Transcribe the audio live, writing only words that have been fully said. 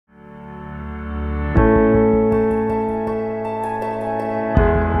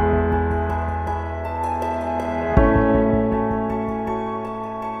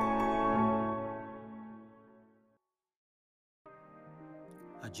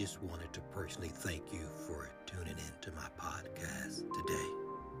just wanted to personally thank you for tuning in to my podcast today.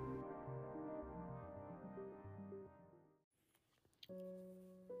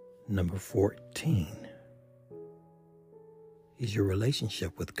 Number 14 is your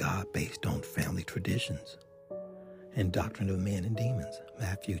relationship with God based on family traditions and doctrine of men and demons.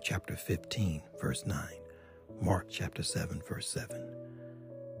 Matthew chapter 15, verse 9. Mark chapter 7, verse 7.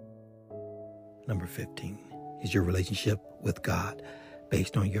 Number 15 is your relationship with God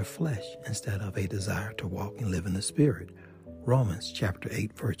based on your flesh instead of a desire to walk and live in the Spirit. Romans chapter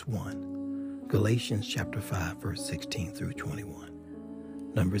 8, verse 1. Galatians chapter 5, verse 16 through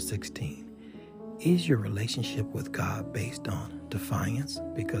 21. Number 16 is your relationship with God based on defiance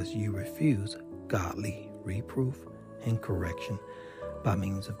because you refuse godly reproof and correction by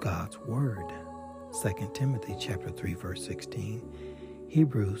means of God's word. 2 Timothy chapter 3, verse 16.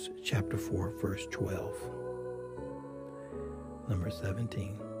 Hebrews chapter 4, verse 12. Number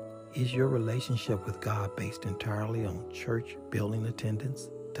 17 is your relationship with God based entirely on church building attendance,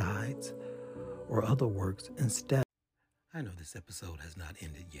 tithes, or other works instead. I know this episode has not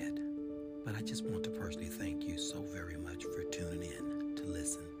ended yet, but I just want to personally thank you so very much for tuning in to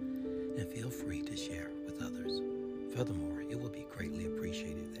listen, and feel free to share with others. Furthermore, it will be greatly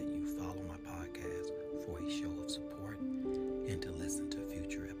appreciated that you follow my podcast for a show of support and to listen to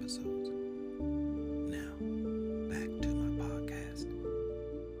future episodes. Now, back to my podcast.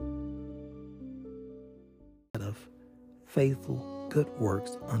 Of faithful good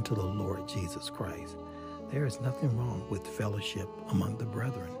works unto the Lord Jesus Christ. There is nothing wrong with fellowship among the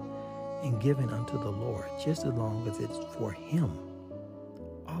brethren and giving unto the Lord, just as long as it's for Him.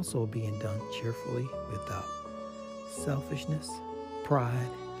 Also being done cheerfully, without selfishness, pride,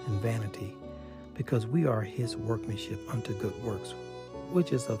 and vanity, because we are His workmanship unto good works,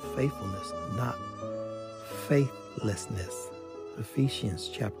 which is of faithfulness, not faithlessness. Ephesians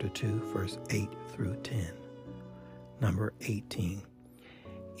chapter 2, verse 8 through 10. Number 18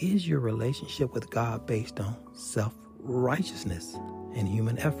 is your relationship with God based on self-righteousness and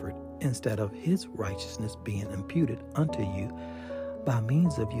human effort instead of His righteousness being imputed unto you by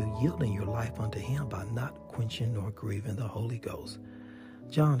means of you yielding your life unto Him by not quenching nor grieving the Holy Ghost.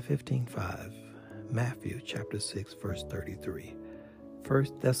 John 15:5, Matthew chapter 6, verse 33, 1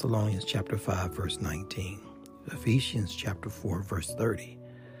 Thessalonians chapter 5, verse 19, Ephesians chapter 4, verse 30,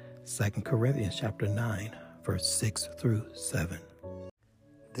 2 Corinthians chapter 9, verse 6 through 7.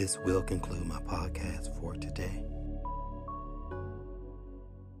 This will conclude my podcast for today.